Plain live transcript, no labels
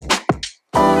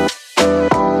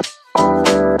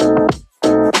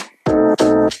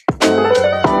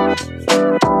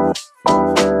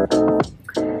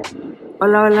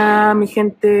Hola, hola, mi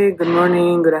gente. Good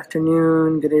morning, good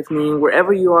afternoon, good evening,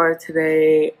 wherever you are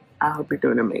today. I hope you're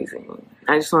doing amazing.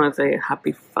 I just want to say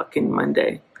happy fucking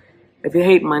Monday. If you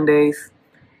hate Mondays,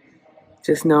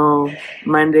 just know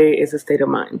Monday is a state of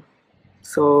mind.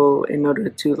 So, in order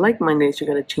to like Mondays, you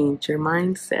gotta change your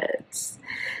mindsets.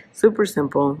 Super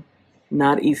simple,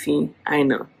 not easy. I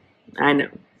know.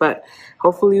 But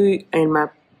hopefully, in my,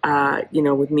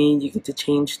 with me, you get to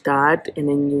change that, and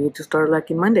then you get to start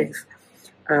liking Mondays.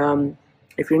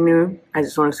 If you're new, I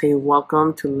just want to say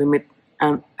welcome to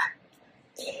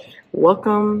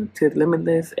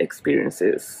Limitless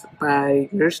Experiences by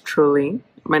yours truly.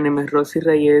 My name is Rosy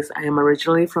Reyes. I am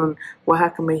originally from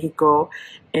Oaxaca, Mexico,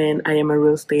 and I am a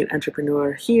real estate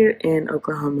entrepreneur here in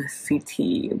Oklahoma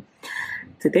City.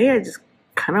 Today, I just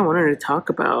kind of wanted to talk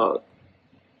about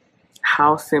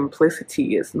how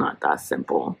simplicity is not that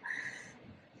simple.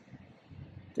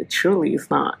 It truly is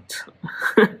not.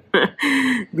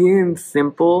 Being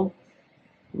simple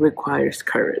requires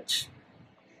courage.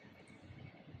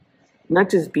 Not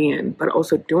just being, but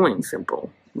also doing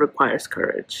simple requires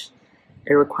courage.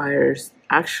 It requires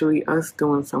actually us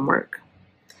doing some work.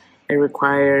 It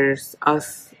requires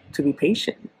us to be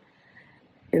patient.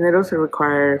 And it also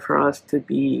requires for us to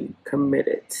be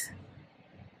committed,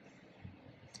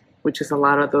 which is a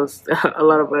lot of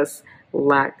us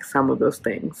lack some of those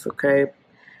things, okay?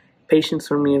 Patience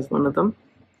for me is one of them.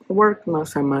 Work, not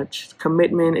so much.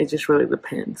 Commitment, it just really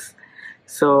depends.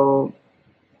 So,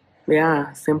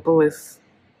 yeah, simple is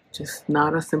just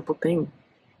not a simple thing.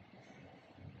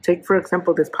 Take, for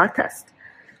example, this podcast.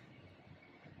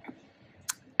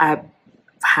 I've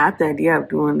had the idea of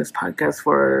doing this podcast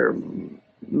for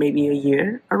maybe a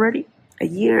year already. A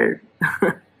year.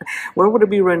 Where would it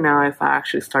be right now if I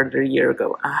actually started a year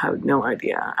ago? I have no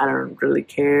idea. I don't really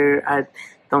care. I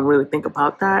don't really think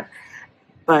about that.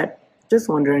 But just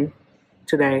wondering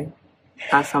today,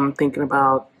 as I'm thinking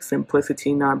about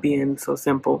simplicity not being so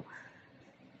simple,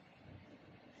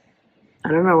 I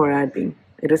don't know where I'd be.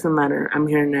 It doesn't matter. I'm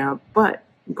here now. But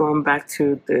going back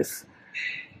to this,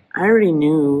 I already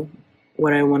knew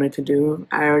what I wanted to do.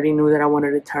 I already knew that I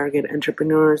wanted to target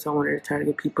entrepreneurs. I wanted to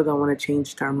target people that want to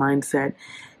change their mindset,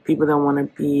 people that want to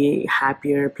be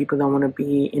happier, people that want to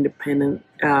be independent,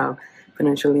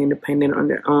 financially independent on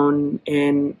their own,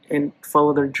 and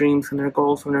follow their dreams and their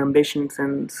goals and their ambitions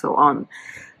and so on.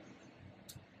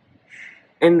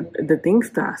 And the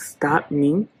things that stopped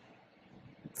me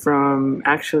from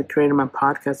actually creating my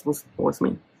podcast was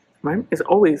me, right? It's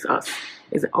always us.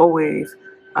 It's always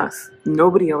us.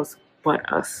 Nobody else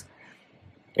but us.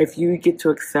 If you get to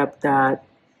accept that,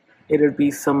 it'll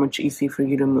be so much easier for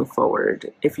you to move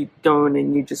forward. If you don't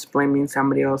and you're just blaming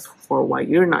somebody else for why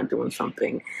you're not doing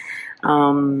something,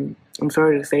 I'm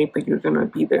sorry to say, but you're going to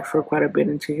be there for quite a bit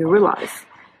until you realize.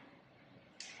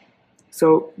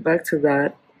 So back to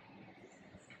that,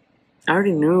 I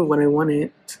already knew what I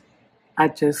wanted. I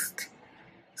just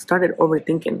started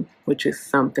overthinking, which is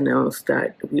something else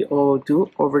that we all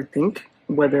do, overthink,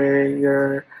 whether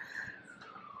you're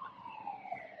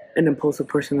an impulsive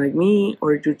person like me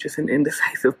or you're just an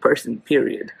indecisive person,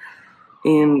 period.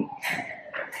 And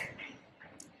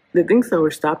the things that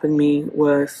were stopping me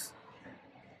was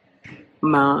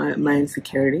my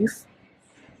insecurities,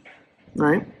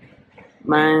 right?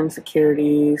 My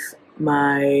insecurities,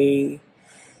 I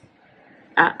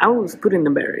was putting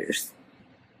the barriers.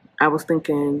 I was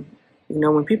thinking,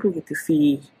 when people get to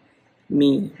see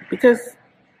me, because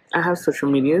I have social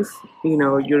medias,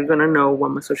 you're going to know what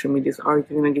my social medias are.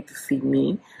 You're going to get to see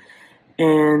me.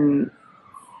 And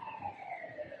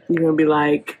you're going to be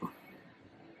like,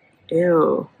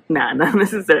 ew. Nah, not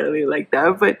necessarily like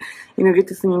that. But, get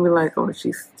to see me and be like, oh,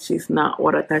 she's not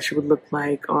what I thought she would look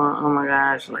like. Or, oh my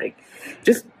gosh, like,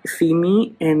 just see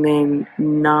me and then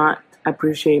not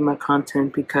appreciate my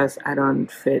content because I don't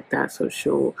fit that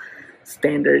social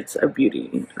standards of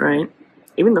beauty, right?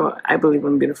 Even though I believe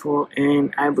I'm beautiful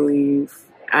and I believe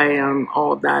I am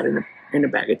all of that in a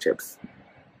bag of chips.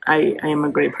 I am a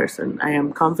great person. I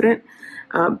am confident,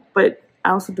 but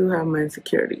I also do have my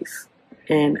insecurities.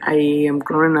 And I am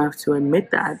grown enough to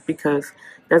admit that because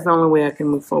that's the only way I can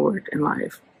move forward in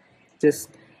life. Just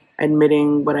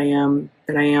admitting what I am,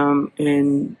 that I am,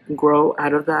 and grow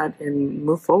out of that and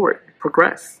move forward,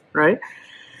 progress, right?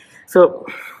 So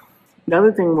the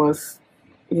other thing was,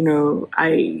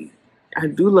 I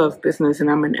do love business and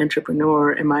I'm an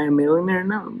entrepreneur. Am I a millionaire?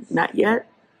 No, not yet.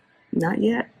 Not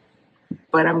yet.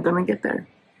 But I'm going to get there.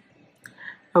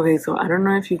 Okay, so I don't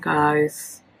know if you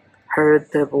guys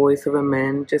heard the voice of a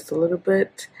man just a little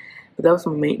bit, but that was a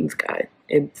maintenance guy.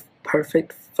 A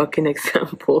perfect fucking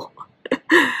example.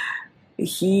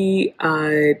 He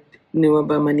knew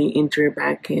about my knee injury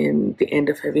back in the end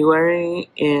of February,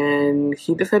 and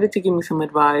he decided to give me some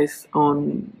advice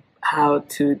on how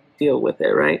to deal with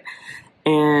it, right?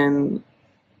 And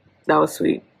that was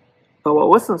sweet. But what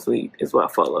wasn't sweet is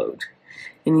what followed.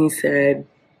 And he said,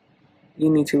 "You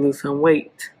need to lose some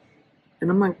weight."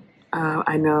 And I'm like,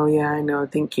 I know, yeah, I know,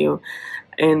 thank you.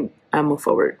 And I move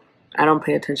forward. I don't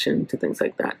pay attention to things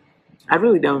like that. I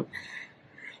really don't.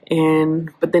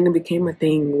 But then it became a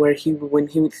thing where when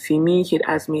he would see me, he'd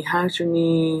ask me, "How's your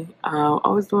knee?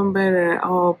 Oh, it's doing better.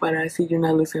 Oh, but I see you're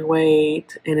not losing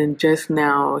weight." And then just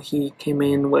now he came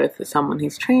in with someone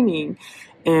he's training,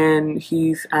 and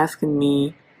he's asking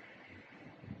me,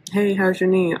 "Hey, how's your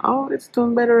knee?" "Oh, it's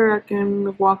doing better. I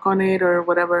can walk on it or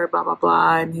whatever, blah, blah,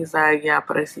 blah." And he's like, "Yeah,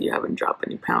 but I see you haven't dropped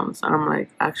any pounds." And I'm like,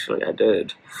 "Actually, I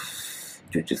did.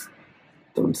 You just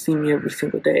don't see me every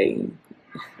single day.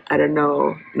 I don't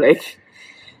know." Like,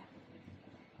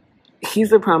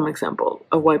 he's a prime example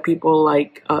of why people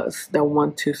like us that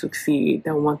want to succeed,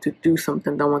 that want to do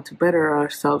something, that want to better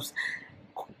ourselves,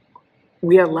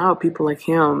 we allow people like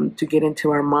him to get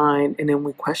into our mind and then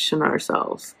we question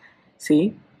ourselves.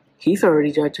 See, he's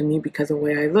already judging me because of the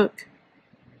way I look,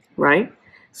 right?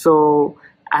 So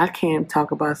I can't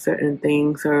talk about certain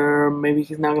things, or maybe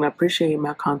he's not going to appreciate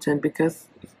my content because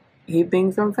he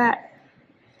thinks I'm fat.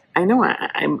 I know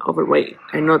I'm overweight.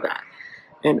 I know that.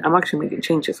 And I'm actually making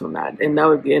changes on that. And that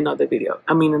would be another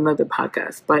another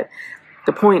podcast. But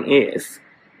the point is,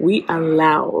 we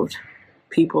allowed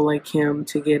people like him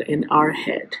to get in our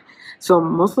head. So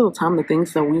most of the time, the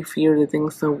things that we fear, the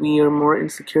things that we are more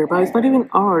insecure about, it's not even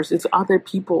ours. It's other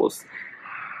people's.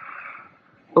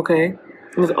 Okay?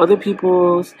 There's other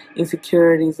people's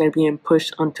insecurities that are being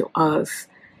pushed onto us.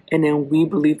 And then we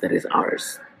believe that it's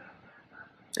ours.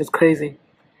 It's crazy.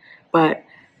 But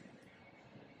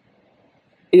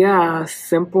yeah,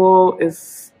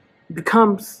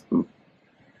 becomes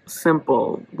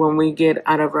simple when we get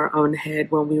out of our own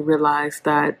head, when we realize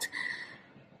that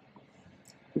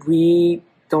we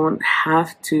don't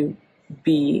have to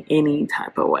be any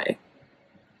type of way.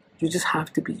 You just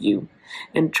have to be you.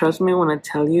 And trust me when I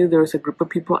tell you, there's a group of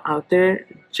people out there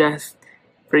just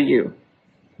for you.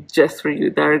 Just for you.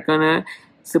 That are gonna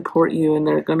support you and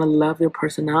they're gonna love your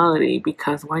personality,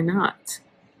 because why not?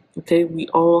 Okay, we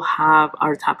all have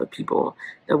our type of people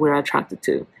that we're attracted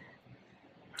to.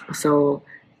 So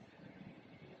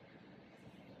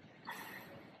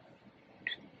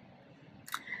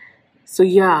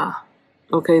yeah,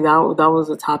 okay, that was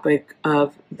the topic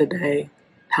of the day.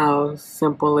 How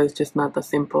simple is just not that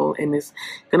simple, and it's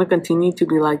gonna continue to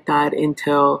be like that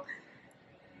until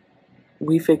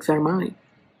we fix our mind.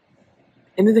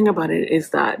 And the thing about it is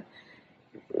that,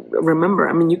 remember,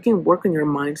 you can work on your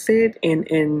mindset,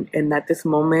 and at this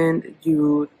moment,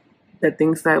 the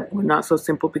things that were not so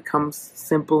simple becomes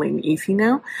simple and easy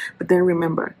now. But then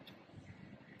remember,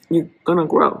 you're gonna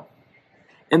grow.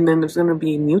 And then there's going to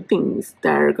be new things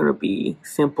that are going to be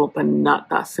simple, but not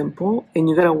that simple. And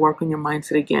you got to work on your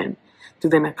mindset again to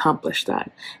then accomplish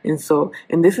that. And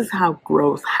this is how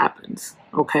growth happens.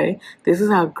 Okay. This is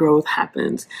how growth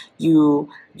happens. You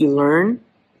learn.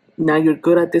 Now you're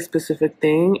good at this specific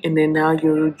thing. And then now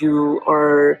you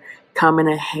are coming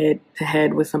ahead to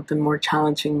head with something more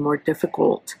challenging, more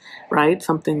difficult, right?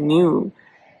 Something new.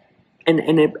 And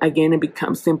it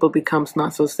becomes simple, becomes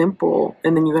not so simple.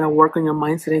 And then you're going to work on your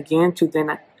mindset again to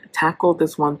then tackle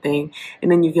this one thing.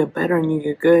 And then you get better and you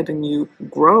get good and you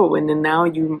grow. And then now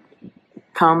you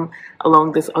come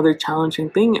along this other challenging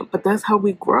thing. But that's how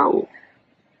we grow.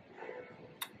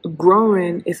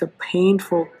 Growing is a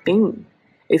painful thing.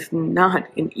 It's not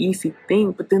an easy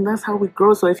thing. But then that's how we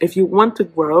grow. So if you want to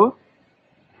grow,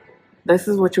 this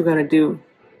is what you got to do.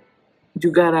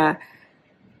 You got to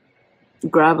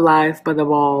grab life by the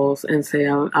balls and say,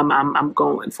 I'm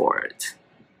going for it.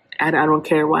 I don't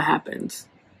care what happens.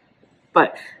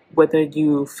 But whether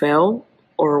you fail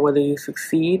or whether you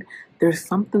succeed, there's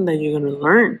something that you're going to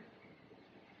learn.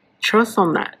 Trust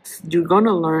on that. You're going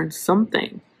to learn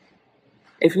something.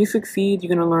 If you succeed, you're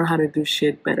going to learn how to do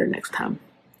shit better next time,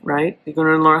 right? You're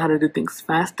going to learn how to do things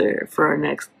faster for our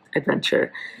next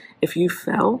adventure. If you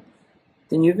fail,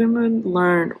 then you're going to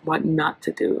learn what not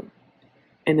to do.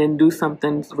 And then do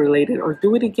something related or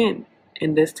do it again.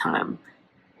 And this time,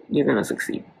 you're going to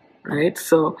succeed, right?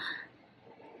 So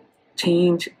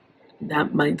change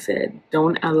that mindset.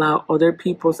 Don't allow other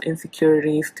people's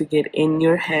insecurities to get in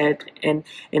your head. And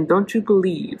don't you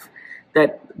believe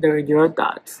that they're your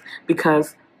thoughts.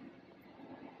 Because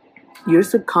your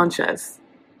subconscious,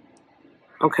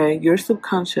 okay, your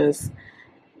subconscious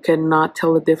cannot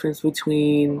tell the difference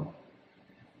between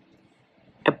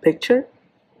a picture,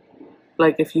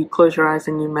 Like if you close your eyes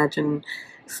and you imagine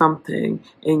something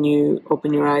and you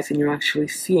open your eyes and you're actually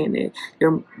seeing it,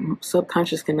 your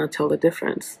subconscious cannot tell the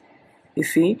difference. You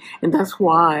see? And that's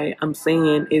why I'm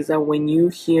saying is that when you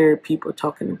hear people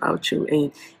talking about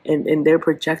you and they're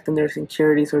projecting their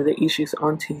insecurities or their issues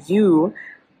onto you,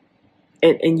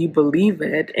 and you believe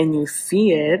it and you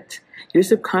see it, your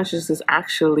subconscious is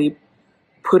actually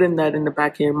putting that in the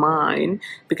back of your mind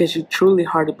because you truly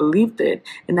hardly believed it,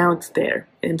 and now it's there,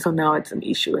 and so now it's an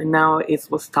issue, and now it's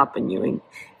what's stopping you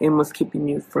and what's keeping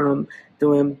you from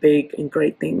doing big and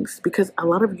great things, because a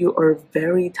lot of you are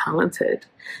very talented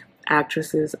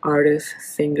actresses, artists,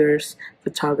 singers,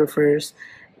 photographers,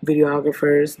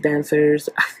 videographers, dancers.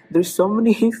 There's so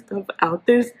many stuff out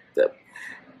there,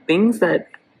 things that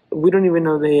we don't even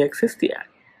know they exist yet.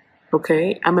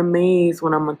 Okay, I'm amazed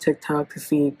when I'm on TikTok to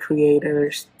see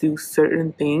creators do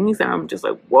certain things, and I'm just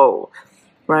like, whoa,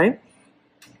 right?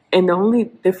 And the only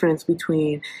difference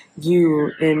between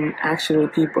you and actually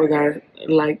people that are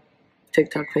like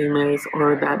TikTok famous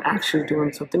or that actually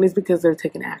doing something is because they're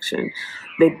taking action.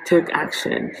 They took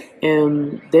action,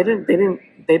 and they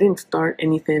didn't start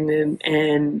anything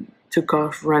and took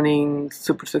off running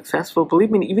super successful.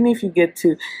 Believe me, even if you get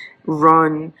to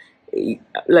run,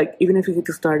 like even if you get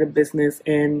to start a business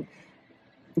and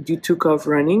you took off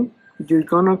running, you're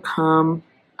gonna come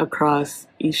across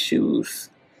issues.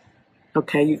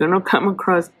 Okay, you're gonna come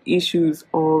across issues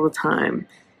all the time.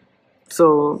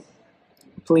 So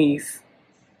please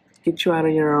get you out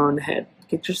of your own head.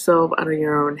 Get yourself out of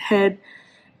your own head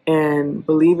and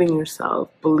believe in yourself.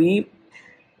 Believe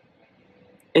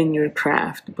in your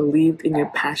craft. Believe in your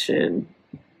passion.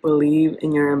 Believe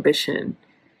in your ambition.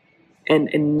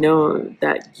 And know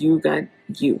that you got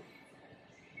you.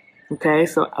 Okay,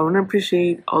 so I want to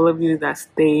appreciate all of you that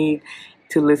stayed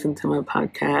to listen to my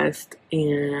podcast,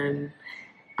 and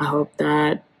I hope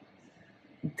that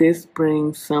this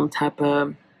brings some type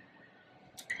of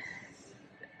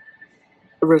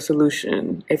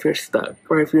resolution if you're stuck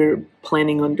or if you're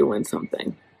planning on doing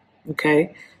something.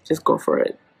 Okay, just go for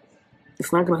it.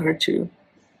 It's not gonna hurt you.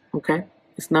 Okay,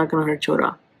 it's not gonna hurt you at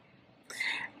all.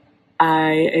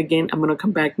 I'm gonna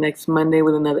come back next Monday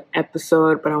with another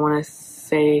episode, but I want to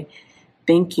say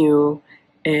thank you,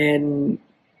 and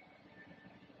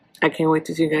I can't wait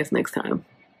to see you guys next time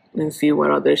and see what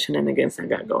other shenanigans I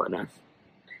got going on.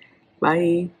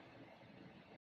 Bye.